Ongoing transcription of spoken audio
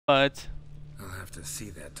I'll have to see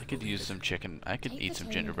that. I could use some chicken. I could eat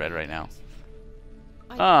some gingerbread right now.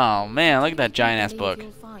 I Oh man, look at that giant ass book.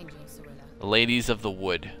 believe you'll find Yosarilla. The Ladies of the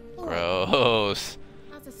Wood. Gross.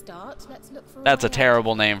 As a start, let's look for That's a way out.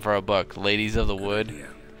 terrible name for a book. Ladies of the Wood. Yeah.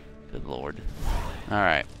 Good lord.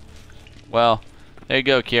 Alright. Well, there you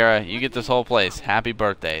go, Kira. You get this whole place. Happy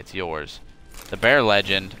birthday. It's yours. The bear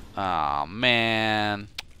legend. Aw, man.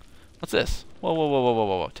 What's this? Whoa, whoa, whoa, whoa,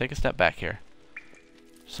 whoa, whoa. Take a step back here.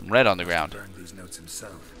 Some red on the ground. Burned these notes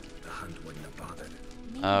himself. The hunt wouldn't have bothered.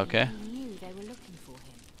 Okay. He knew they were looking for him.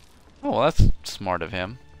 Oh, well, that's smart of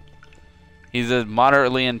him. He's a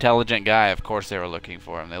moderately intelligent guy. Of course they were looking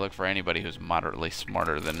for him. They look for anybody who's moderately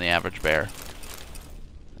smarter than the average bear.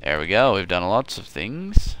 There we go. We've done lots of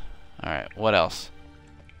things. Alright, what else?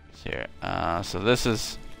 Let's see here. So this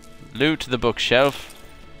is Loot the Bookshelf.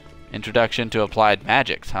 Introduction to Applied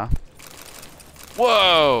Magics, huh?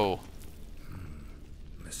 Whoa!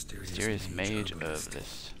 Mysterious Mage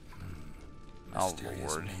Herbalist. Oh,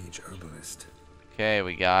 Lord. Mage herbalist. Okay,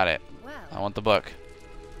 we got it. Well, I want the book.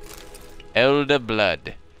 Elder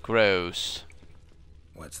Blood. Gross.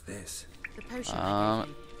 What's this? the potion I gave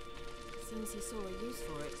you. Seems he saw a use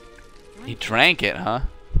for it. He drank it, huh?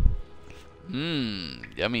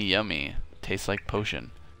 Mmm, yummy, yummy. Tastes like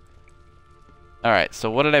potion. Alright, so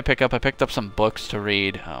what did I pick up? I picked up some books to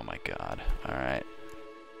read. Oh my god. Alright.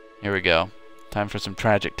 Here we go. Time for some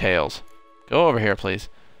tragic tales. Go over here, please.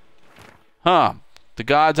 Huh. The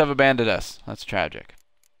gods have abandoned us. That's tragic.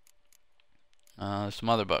 There's some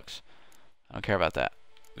other books. I don't care about that.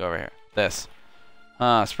 Go over here. This.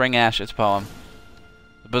 Spring Ash, it's a poem.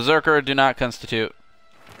 The Berserker do not constitute.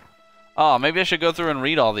 Oh, maybe I should go through and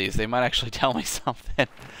read all these. They might actually tell me something.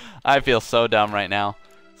 I feel so dumb right now.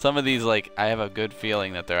 Some of these, like, I have a good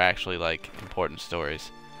feeling that they're actually, like, important stories.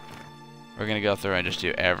 We're gonna go through and just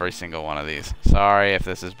do every single one of these. Sorry if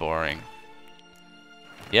this is boring.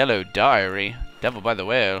 Yellow Diary. Devil by the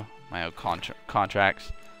Whale. My old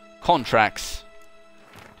contracts.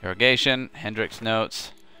 Interrogation. Hendrix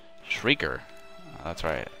Notes. Shrieker. Oh, that's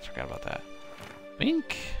right. I forgot about that.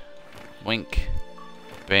 Wink. Wink.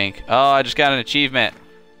 Bink. Oh, I just got an achievement.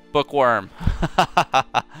 Bookworm.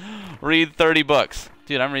 Read 30 books.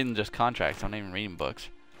 Dude, I'm reading just contracts. I'm not even reading books.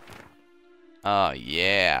 Oh,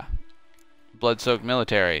 yeah. Blood-soaked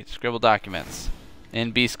military. Scribble documents.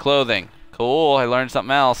 In beast clothing. Cool. I learned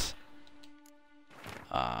something else.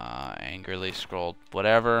 Angrily scrolled.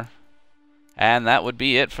 Whatever. And that would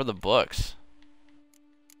be it for the books.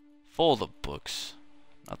 Full of books.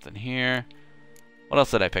 Nothing here. What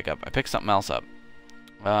else did I pick up? I picked something else up.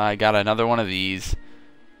 I got another one of these.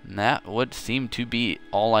 And that would seem to be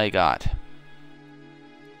all I got.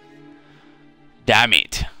 Damn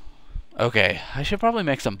it. Okay, I should probably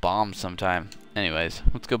make some bombs sometime. Anyways,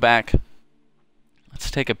 let's go back.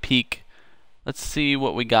 Let's take a peek. Let's see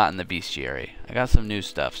what we got in the bestiary. I got some new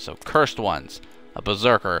stuff. So, cursed ones. A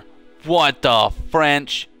berserker. What the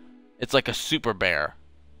French? It's like a super bear.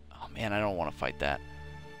 Oh man, I don't want to fight that.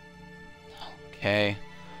 Okay.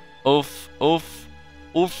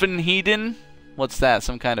 Ulfenheden? What's that?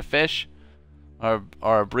 Some kind of fish? Or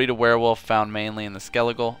a breed of werewolf found mainly in the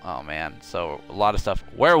skeletal. Oh man, so a lot of stuff.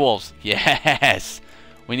 Werewolves! Yes!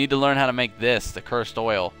 We need to learn how to make this, the cursed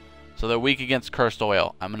oil. So they're weak against cursed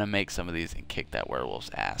oil. I'm gonna make some of these and kick that werewolf's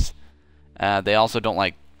ass. They also don't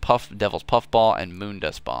like devil's puffball and moon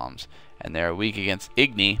dust bombs. And they're weak against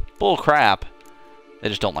igni. Bull crap! They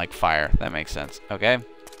just don't like fire. That makes sense. Okay?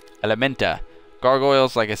 Elementa.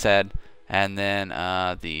 Gargoyles, like I said. And then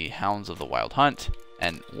the Hounds of the Wild Hunt.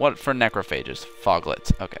 And what for necrophages?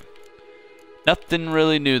 Foglets. Okay. Nothing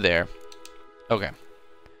really new there. Okay.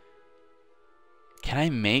 Can I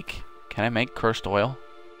make cursed oil?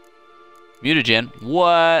 Mutagen.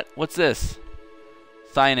 What? What's this?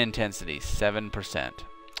 Sign intensity 7%.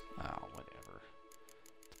 Oh, whatever.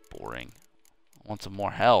 It's boring. I want some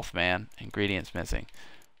more health, man. Ingredients missing.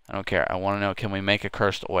 I don't care. I want to know, can we make a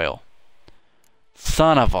cursed oil?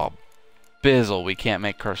 Son of a bizzle, we can't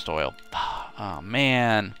make cursed oil. Oh,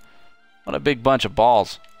 man. What a big bunch of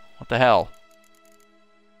balls. What the hell?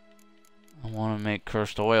 I want to make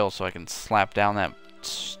cursed oil so I can slap down that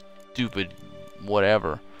stupid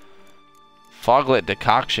whatever. Foglet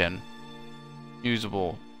decoction.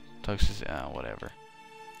 Usable. Toxicity. Whatever.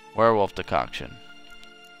 Werewolf decoction.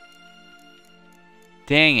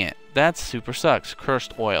 Dang it. That super sucks.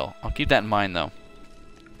 Cursed oil. I'll keep that in mind, though.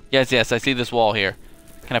 Yes, yes, I see this wall here.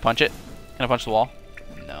 Can I punch it? Can I punch the wall?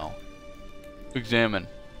 No. Examine.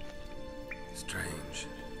 Strange.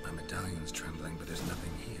 My medallion's trembling, but there's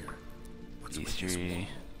nothing here. What's with this History. wall?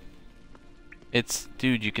 It's,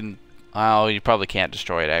 dude, you can Oh, you probably can't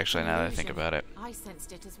destroy it, actually, now that I think about it. I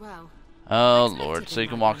sensed it as well. Oh, Expected Lord. So they you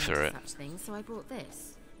can might walk run through it. into such things, so I brought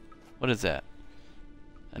this. What is that?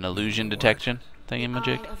 An illusion detection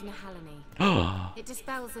thingy-majig? Eye of Nahalani. It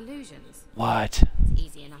dispels illusions. What? It's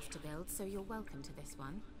easy enough to build, so you're welcome to this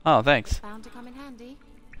one. Oh, thanks. Bound to come in handy.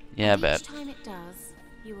 Yeah, I And bet. each time it does,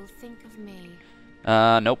 you will think of me.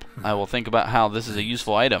 Nope. I will think about how this is a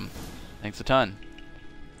useful item. Thanks a ton.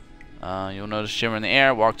 You'll notice shimmer in the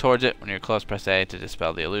air. Walk towards it. When you're close, press A to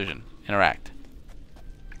dispel the illusion. Interact.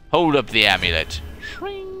 Hold up the amulet.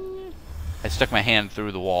 Shring. I stuck my hand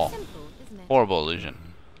through the wall. Simple, isn't it? Horrible illusion.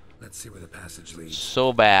 Let's see where the passage leads.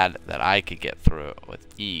 So bad that I could get through it with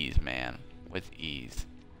ease, man. With ease.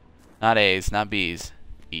 Not A's, not B's.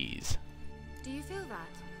 Ease. Do you feel that?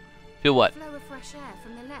 Feel what? Flow of fresh air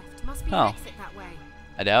from the left. Must be Oh. an exit that way.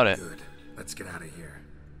 I doubt it. Good. Let's get out of here.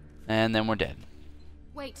 And then we're dead.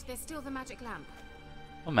 Wait, there's still the magic lamp.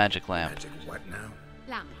 Oh, magic lamp. Magic what now?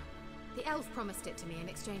 Lamp. The elf promised it to me in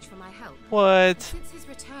exchange for my help. What? Since his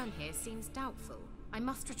return here seems doubtful, I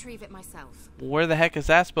must retrieve it myself. Where the heck is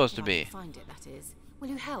that supposed to If I be? can find it, that is. Will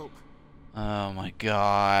you help? Oh my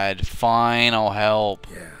god. Fine, I'll help.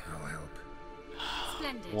 Yeah, I'll help.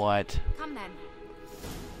 Splendid. What? Come then.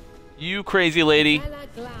 You crazy lady. Bella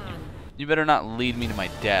Glan. You better not lead me to my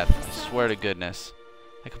death. I swear to goodness.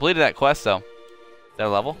 I completed that quest though. Is that a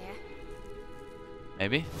level? Here.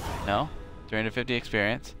 Maybe? No? 350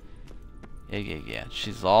 experience. Yeah.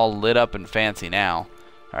 She's all lit up and fancy now.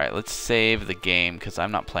 Alright, let's save the game because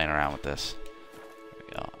I'm not playing around with this. There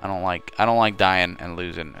we go. I don't like dying and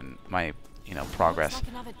losing and my, progress. Looks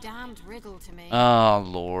like another damned riddle to me. Oh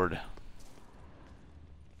Lord.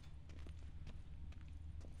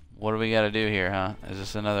 What do we gotta do here, huh? Is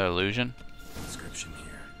this another illusion? Inscription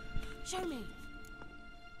here. Show me.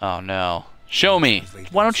 Oh no. Show me!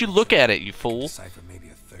 Why don't you look at it, you fool? Decipher maybe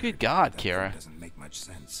a third, Good God, but that thing Kira. doesn't make much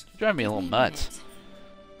sense. You drive me a little Give me a nuts. minute.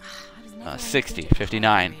 I was never any 60, good at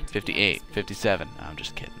 59, orienting 58, against 57. No, I'm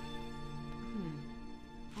just kidding.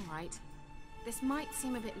 Alright. This might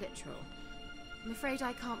seem a bit literal. I'm afraid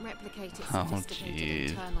I can't replicate its Oh, sophisticated jeez.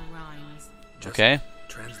 internal rhymes. Just Okay.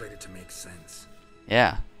 translate it to make sense.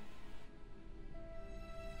 Yeah.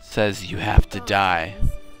 Says you have to die.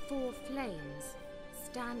 Four flames,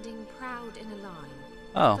 standing proud in a line.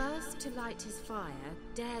 Oh, First to light his fire,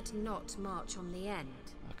 dared not march on the end.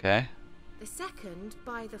 okay. The second,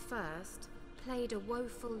 by the first, played a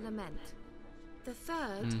woeful lament. The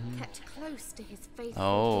third kept close to his faithful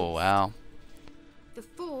Oh, beast. wow. The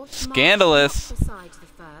fourth Scandalous. marched not beside the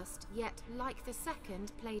first, yet like the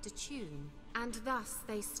second played a tune. And thus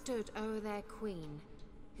they stood o'er their queen,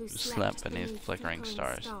 who slept beneath beneath flickering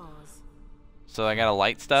stars. stars. So I gotta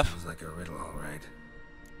light stuff? Sounds like a riddle, all right.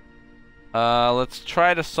 Let's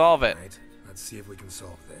try to solve it. Right. Let's see if we can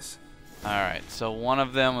solve this. Alright, so one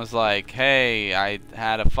of them was like, hey, I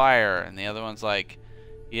had a fire. And the other one's like,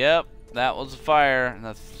 yep, that was a fire. And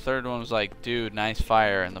the third one was like, dude, nice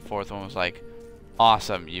fire. And the fourth one was like,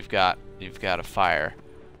 awesome, you've got a fire.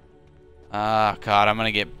 Ah, God, I'm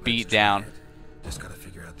gonna get beat Let's try down. it. Just gotta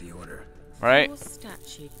figure out the order. Right? Four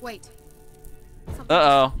statue. Wait. Something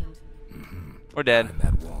Uh-oh. just happened. We're dead.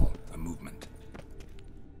 Behind that wall, a movement.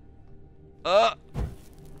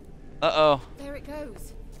 Uh-oh. There it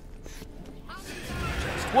goes.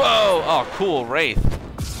 Whoa! Oh, cool,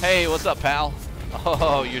 Wraith. Hey, what's up, pal?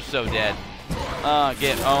 Oh, you're so dead.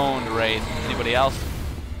 Get owned, Wraith. Anybody else?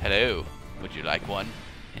 Hello. Would you like one?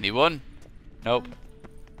 Anyone? Nope.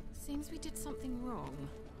 Seems we did something wrong.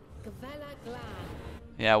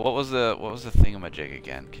 Yeah, what was the thingamajig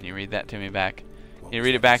again? Can you read that to me back? Can you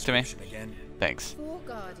read it back to me? Again? Four Thanks.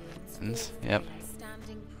 guardians, four Yep. flames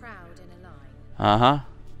standing proud in a line. Uh-huh.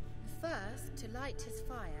 The first, to light his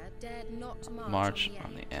fire, dared not March on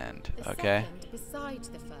on the end. the end. The Okay. second, beside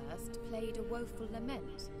the first, played a woeful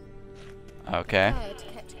lament. Okay. The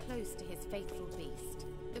third kept close to his faithful beast.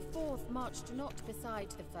 The fourth marched not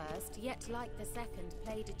beside the first, yet like the second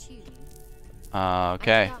played a tune.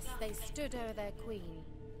 Okay. And thus they stood o'er their queen,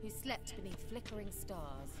 who slept beneath flickering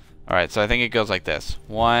stars. Alright, so I think it goes like this.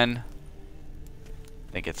 One.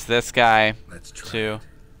 I think it's this guy. Let's try Two.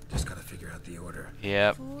 it. Just gotta figure out the order.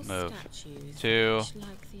 Yep. Four Move. statues, Two. each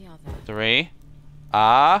like the other. 3.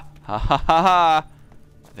 Ah. Ha ha ha ha.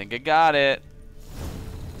 I think I got it.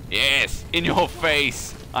 Yes. In your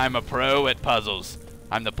face. I'm a pro at puzzles.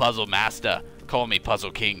 I'm the puzzle master. Call me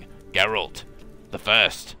Puzzle King Geralt the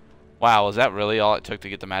First. Wow, was that really all it took to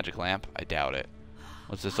get the magic lamp? I doubt it.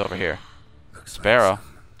 What's this over here? Looks Sparrow.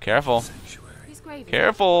 like Careful. some sanctuary. Whose grave is it?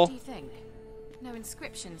 Careful. What do you think? No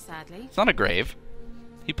inscription, sadly. It's not a grave.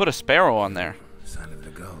 He put a sparrow on there. Sign of the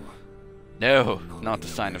go. No, not the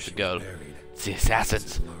sign of the girl. It's the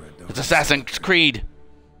assassins. It's Assassin's Creed.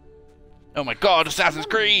 Oh my God, Assassin's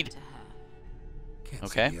Creed. Can't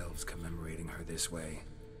Okay. see the elves commemorating her this way.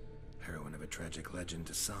 Heroine of a tragic legend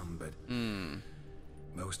to some, but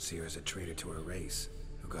most see her as a traitor to her race,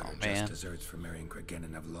 who got her man. just desserts for marrying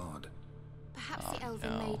Cregennan of Laud. Perhaps the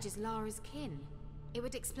elven mage is Lara's kin. It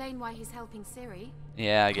would explain why he's helping Ciri.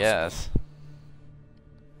 Yeah, I guess.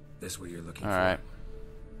 This what you're looking All for? right.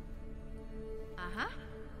 Uh-huh.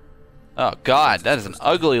 Oh God, that is an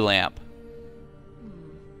ugly lamp.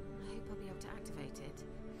 I hope I'll be able to activate it.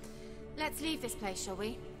 Let's leave this place, shall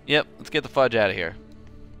we? Yep, let's get the fudge out of here.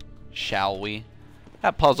 Shall we?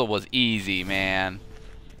 That puzzle was easy, man.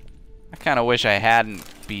 I kind of wish I hadn't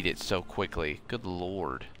beat it so quickly. Good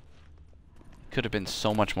Lord. Could have been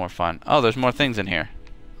so much more fun. Oh, there's more things in here.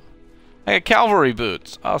 I got cavalry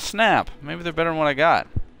boots. Oh, snap. Maybe they're better than what I got.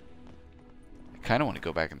 I kind of want to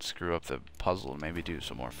go back and screw up the puzzle and maybe do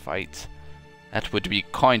some more fights. That would be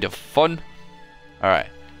kind of fun. Alright.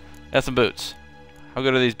 Got some boots. How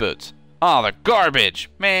good are these boots? Oh, they're garbage.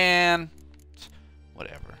 Man.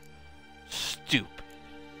 Whatever. Stupid.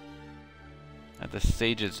 At the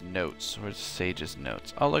Sage's Notes. Where's the Sage's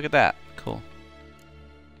Notes? Oh, look at that. Cool.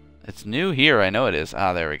 It's new here. I know it is.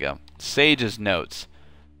 Ah, there we go. Sage's Notes.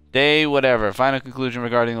 Day whatever. Final conclusion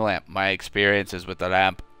regarding the lamp. My experiences with the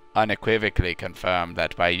lamp unequivocally confirm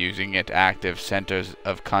that by using it, active centers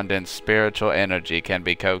of condensed spiritual energy can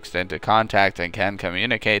be coaxed into contact and can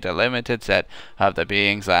communicate a limited set of the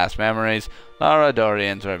being's last memories. Lara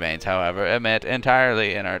Dorian's remains, however, emit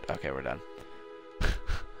entirely inert. Okay, we're done.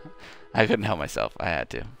 I couldn't help myself. I had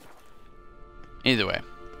to. Either way.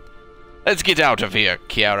 Let's get out of here,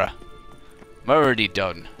 Kiara. I'm already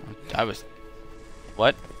done. I was...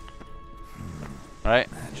 What?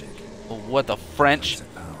 Right? Magic. What the French?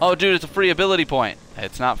 Oh, dude, it's a free ability point.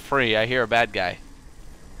 It's not free. I hear a bad guy.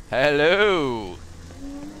 Hello.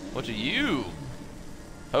 What are you?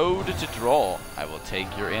 Hold to draw. I will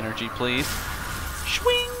take your energy, please.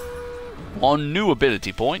 Swing. One new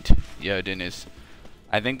ability point. Yoden is...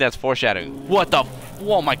 I think that's foreshadowing. What the...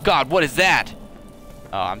 Oh my God, what is that?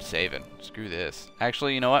 Oh, I'm saving. Screw this.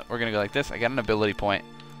 Actually, you know what? We're going to go like this. I got an ability point.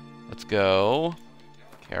 Let's go.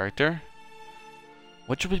 Character.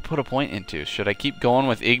 What should we put a point into? Should I keep going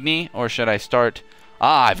with Igni or should I start...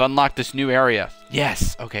 Ah, I've unlocked this new area.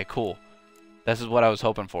 Yes. Okay, cool. This is what I was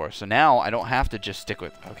hoping for. So now I don't have to just stick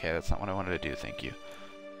with... Okay, that's not what I wanted to do. Thank you.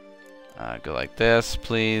 Go like this,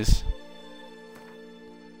 please.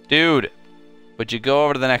 Dude, would you go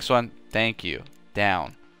over to the next one? Thank you.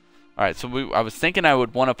 Down. Alright, so I was thinking I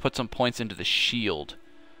would want to put some points into the shield.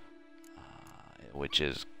 Which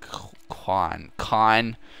is Con.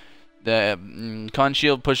 The Con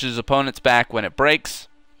shield pushes opponents back when it breaks.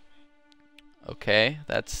 Okay,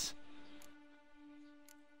 that's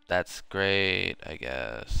great, I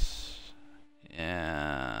guess.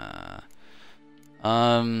 Yeah.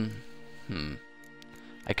 I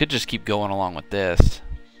could just keep going along with this.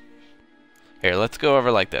 Here, let's go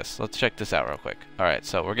over like this. Let's check this out real quick. Alright,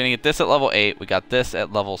 so we're going to get this at level 8. We got this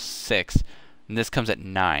at level 6. And this comes at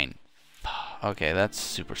 9. Okay, that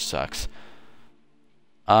super sucks.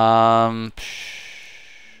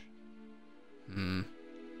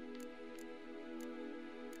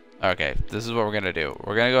 Okay, this is what we're going to do.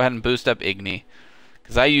 We're going to go ahead and boost up Igni.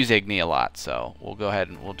 Because I use Igni a lot, so we'll go ahead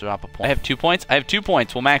and we'll drop a point. I have 2 points? I have 2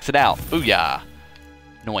 points. We'll max it out. Booyah.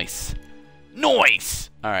 Nice. Nice!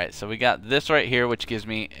 Alright, so we got this right here, which gives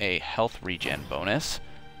me a health regen bonus.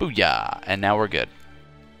 Booyah! And now we're good.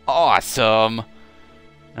 Awesome!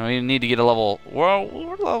 Now we need to get a level... Well,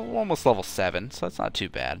 we're almost level 7, so that's not too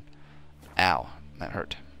bad. Ow. That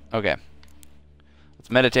hurt. Okay.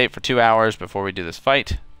 Let's meditate for 2 hours before we do this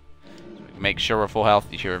fight. So we can make sure we're full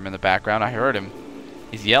health. You hear him in the background. I heard him.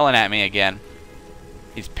 He's yelling at me again.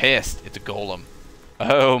 He's pissed. It's a golem.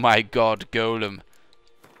 Oh my God, golem.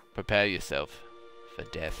 Prepare yourself for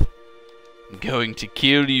death. I'm going to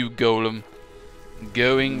kill you, golem. I'm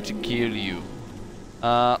going to kill you.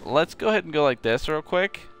 Let's go ahead and go like this real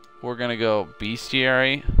quick. We're gonna go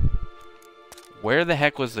bestiary. Where the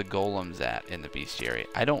heck was the golems at in the bestiary?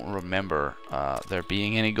 I don't remember there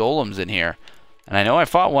being any golems in here. And I know I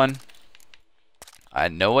fought one. I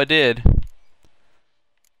know I did.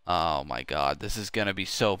 Oh my God, this is gonna be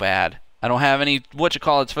so bad. I don't have any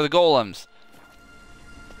whatchamacallits for the golems.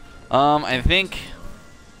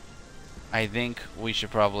 I think we should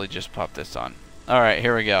probably just pop this on. Alright,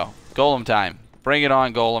 here we go. Golem time. Bring it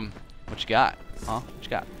on, golem. What you got? Huh? What you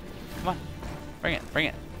got? Come on. Bring it. Bring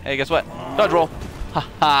it. Hey, guess what? Dodge roll. Ha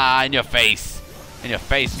ha! In your face. In your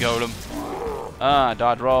face, golem.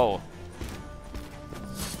 Dodge roll.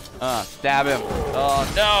 Stab him.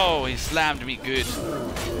 Oh no, he slammed me good.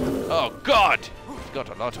 Oh god, he's got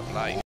a lot of life.